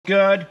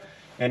good,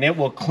 and it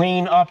will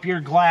clean up your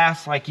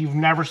glass like you've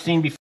never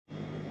seen before.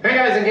 Hey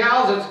guys and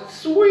gals, it's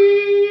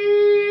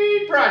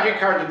Sweet Project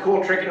Cards, a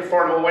cool, trick, and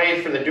affordable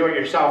ways for the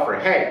do-it-yourselfer.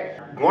 Hey,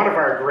 one of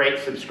our great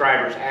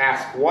subscribers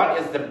asked, what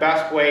is the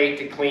best way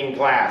to clean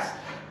glass?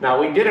 Now,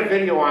 we did a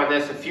video on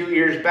this a few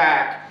years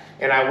back,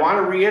 and I want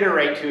to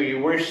reiterate to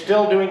you, we're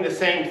still doing the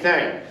same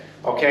thing.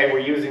 Okay, we're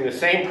using the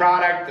same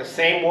product, the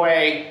same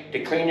way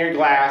to clean your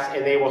glass,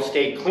 and they will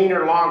stay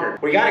cleaner longer.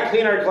 We got to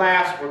clean our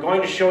glass. We're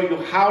going to show you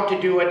how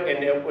to do it,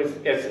 and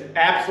it's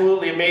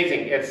absolutely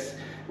amazing. It's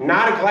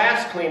not a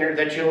glass cleaner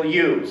that you'll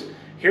use.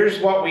 Here's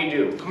what we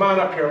do. Come on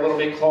up here a little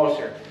bit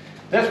closer.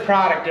 This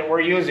product that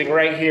we're using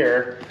right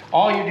here,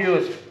 all you do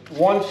is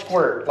one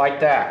squirt like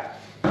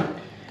that.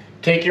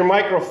 Take your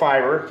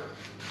microfiber,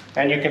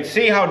 and you can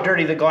see how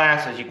dirty the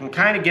glass is. You can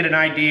kind of get an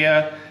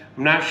idea.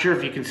 I'm not sure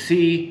if you can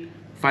see.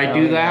 If I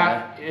do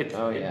that,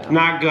 it's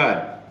not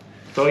good.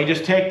 So you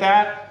just take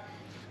that,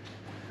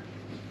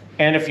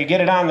 and if you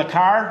get it on the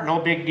car, no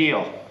big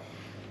deal.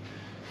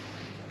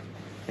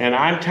 And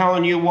I'm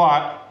telling you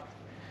what,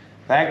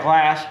 that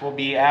glass will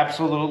be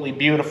absolutely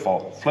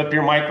beautiful. Flip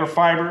your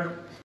microfiber,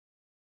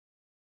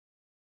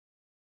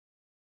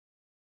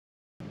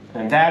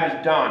 and that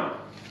is done.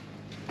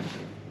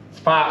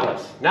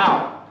 Spotless.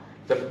 Now,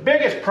 the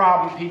biggest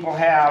problem people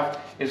have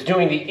is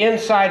doing the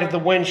inside of the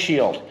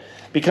windshield.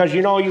 Because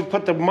you know, you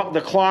put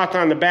the cloth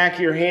on the back of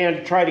your hand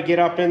to try to get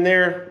up in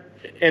there,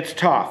 it's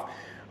tough.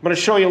 I'm going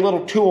to show you a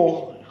little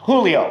tool.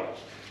 Julio,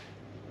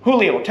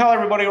 tell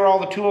everybody where all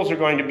the tools are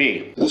going to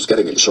be. Buscar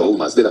en el show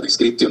más de la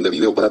descripción de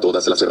video para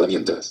todas las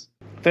herramientas.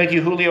 Thank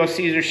you, Julio,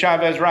 Cesar,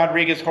 Chavez,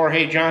 Rodriguez,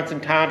 Jorge, Johnson,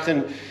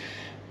 Thompson.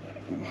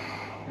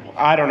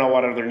 I don't know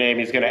what other name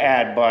he's going to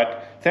add,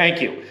 but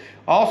thank you.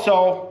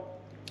 Also,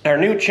 our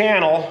new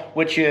channel,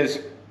 which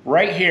is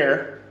right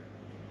here,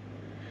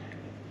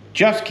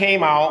 just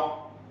came out.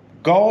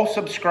 Go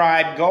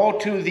subscribe, go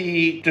to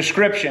the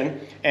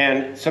description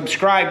and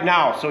subscribe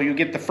now so you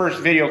get the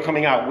first video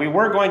coming out. We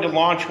were going to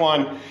launch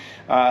one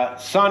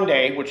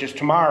Sunday, which is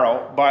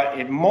tomorrow, but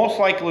it most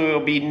likely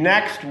will be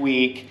next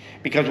week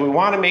because we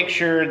want to make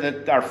sure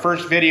that our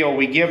first video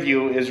we give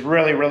you is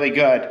really, really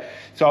good.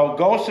 So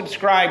go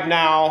subscribe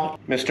now,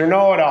 Mr.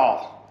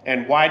 Know-It-All.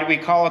 And why do we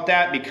call it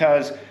that?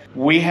 Because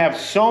we have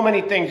so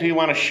many things we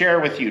want to share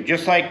with you,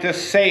 just like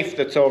this safe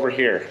that's over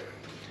here.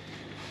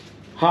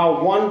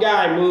 How one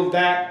guy moved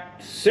that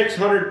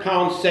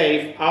 600-pound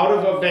safe out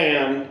of a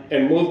van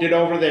and moved it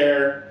over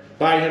there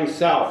by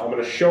himself. I'm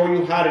going to show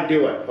you how to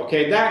do it.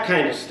 Okay, that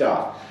kind of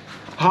stuff.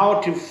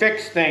 How to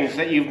fix things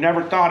that you've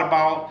never thought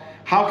about.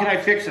 How can I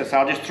fix this?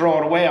 I'll just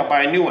throw it away. I'll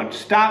buy a new one.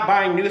 Stop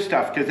buying new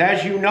stuff, because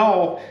as you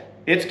know,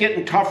 it's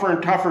getting tougher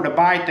and tougher to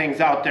buy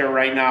things out there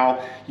right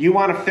now. You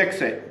want to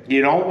fix it.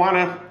 You don't want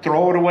to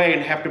throw it away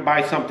and have to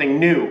buy something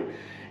new.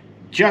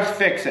 Just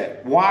fix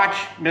it. Watch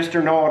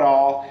Mr.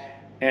 Know-It-All.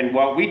 And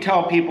what we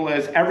tell people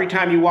is every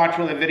time you watch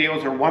one of the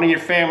videos or one of your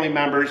family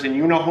members, and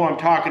you know who I'm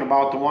talking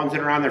about, the ones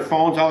that are on their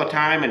phones all the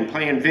time and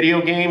playing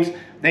video games,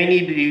 they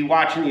need to be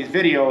watching these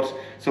videos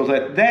so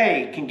that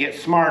they can get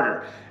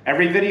smarter.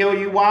 Every video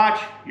you watch,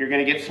 you're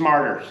going to get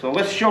smarter. So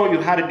let's show you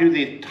how to do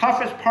the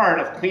toughest part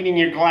of cleaning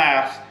your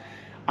glass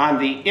on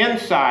the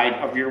inside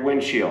of your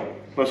windshield.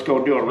 Let's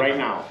go do it right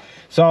now.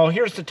 So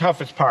here's the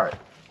toughest part.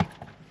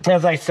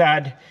 As I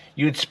said,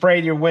 you'd spray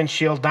your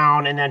windshield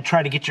down and then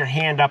try to get your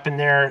hand up in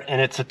there,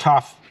 and it's a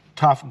tough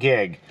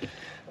gig.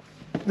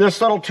 This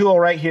little tool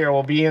right here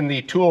will be in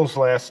the tools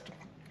list,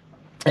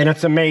 and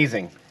it's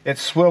amazing. It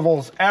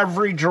swivels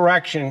every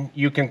direction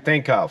you can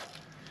think of.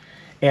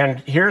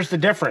 And here's the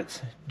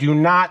difference. Do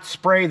not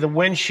spray the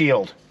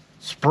windshield.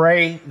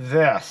 Spray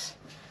this.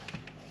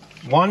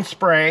 One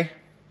spray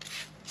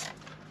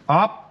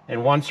up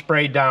and one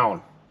spray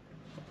down.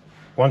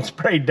 One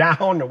spray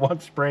down and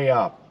one spray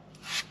up.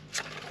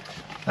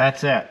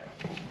 That's it.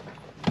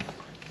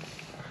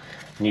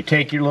 And you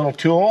take your little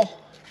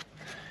tool,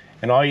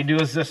 and all you do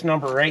is this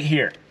number right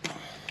here.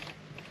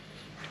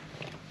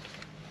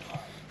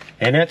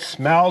 And it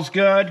smells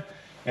good,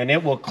 and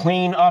it will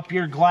clean up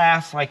your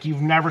glass like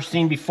you've never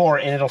seen before,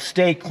 and it'll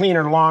stay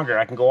cleaner longer.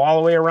 I can go all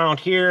the way around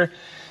here.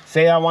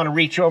 Say I want to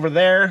reach over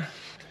there.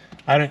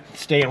 I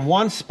stay in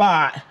one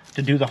spot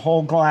to do the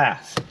whole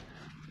glass.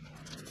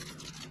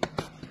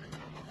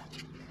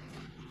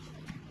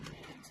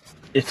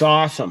 It's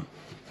awesome.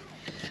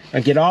 I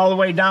get all the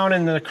way down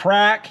into the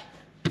crack,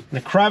 the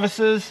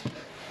crevices.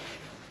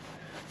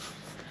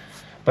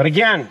 But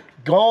again,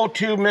 go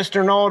to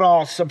Mr.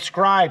 Know-It-All,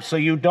 subscribe so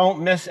you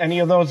don't miss any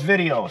of those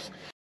videos.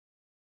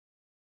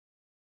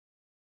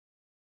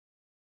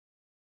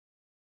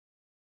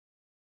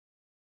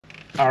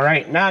 All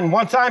right, now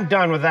once I'm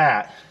done with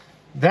that,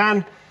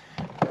 then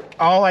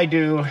all I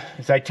do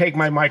is I take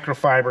my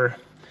microfiber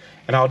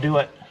and I'll do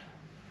it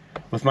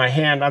with my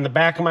hand on the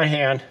back of my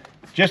hand,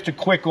 just a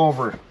quick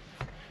over.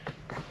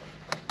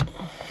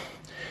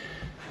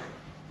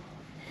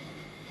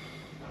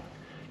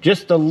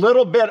 Just a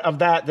little bit of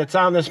that that's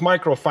on this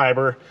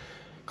microfiber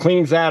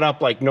cleans that up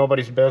like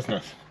nobody's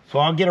business. So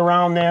I'll get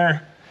around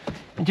there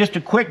and just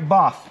a quick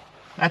buff.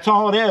 That's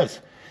all it is.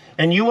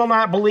 And you will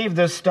not believe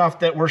this stuff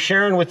that we're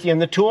sharing with you in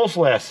the tools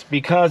list,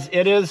 because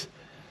it is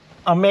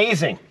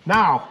amazing.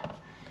 Now,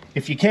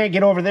 if you can't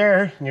get over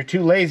there and you're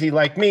too lazy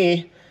like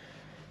me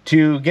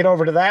to get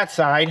over to that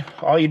side,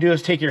 all you do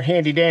is take your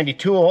handy dandy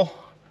tool,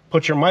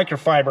 put your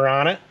microfiber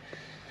on it,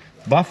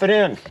 buff it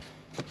in.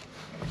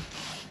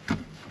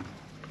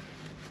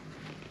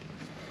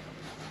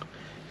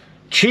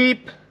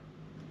 Cheap,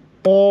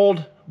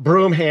 old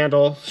broom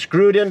handle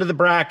screwed into the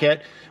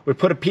bracket. We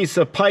put a piece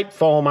of pipe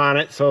foam on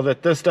it so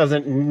that this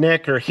doesn't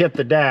nick or hit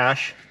the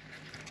dash.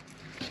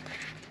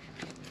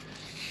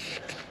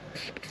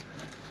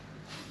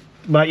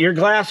 But your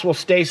glass will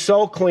stay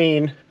so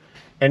clean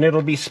and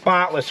it'll be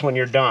spotless when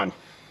you're done.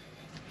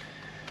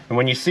 And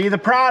when you see the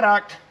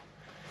product,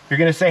 you're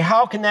going to say,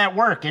 how can that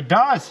work? It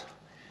does.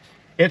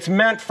 It's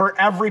meant for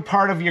every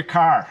part of your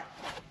car.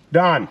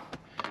 Done.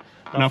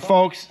 Now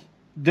folks,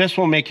 this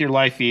will make your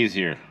life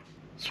easier.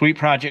 Sweet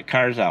Project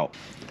Cars out.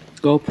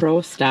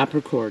 GoPro, stop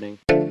recording.